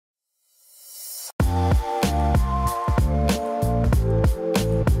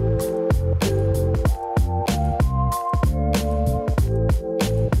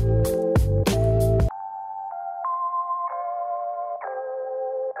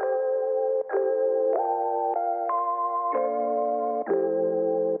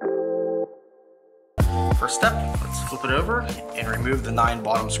First step, let's flip it over and remove the 9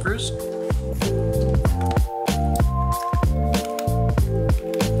 bottom screws.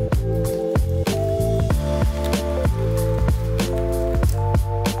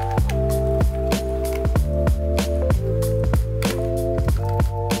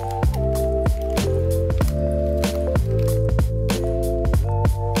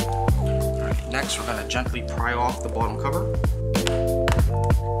 Next, we're going to gently pry off the bottom cover.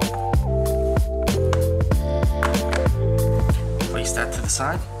 Place that to the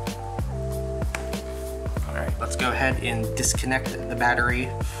side. Alright, let's go ahead and disconnect the battery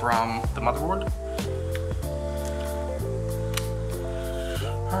from the motherboard.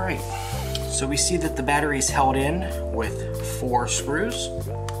 Alright, so we see that the battery is held in with 4 screws,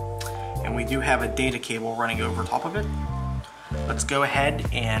 and we do have a data cable running over top of it. Let's go ahead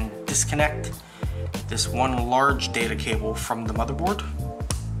and disconnect this one large data cable from the motherboard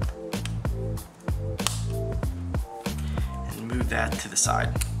and move that to the side.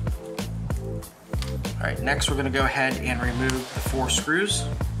 Alright, next we're going to go ahead and remove the 4 screws.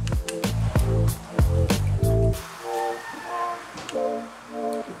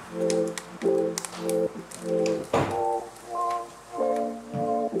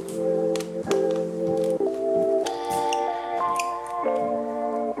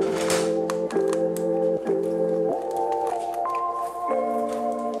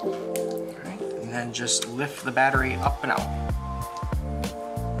 And just lift the battery up and out.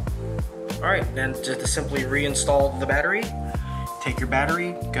 Alright, then to simply reinstall the battery, take your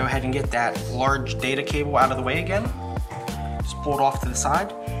battery, go ahead and get that large data cable out of the way again. Just pull it off to the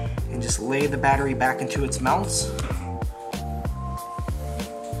side and just lay the battery back into its mounts.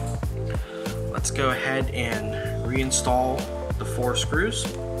 Let's go ahead and reinstall the 4 screws.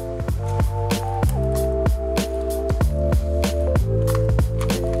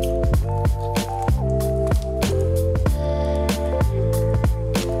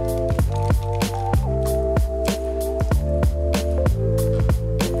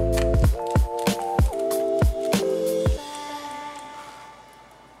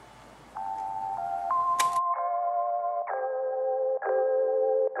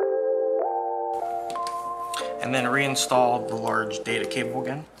 And then reinstall the large data cable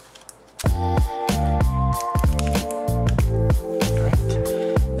again. Alright.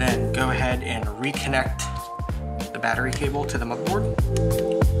 Then go ahead and reconnect the battery cable to the motherboard.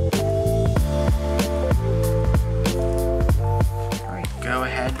 Alright, go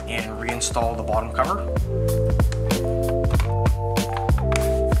ahead and reinstall the bottom cover.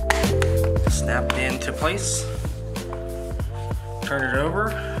 Snap it into place. Turn it over,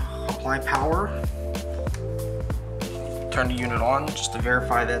 apply power. Turn the unit on just to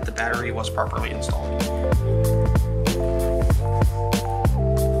verify that the battery was properly installed.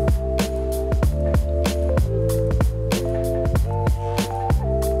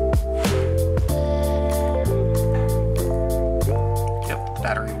 Yep, the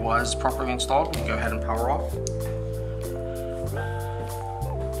battery was properly installed. We can go ahead and power off.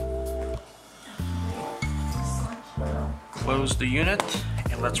 Close the unit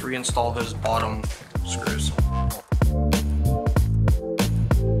and let's reinstall those bottom screws.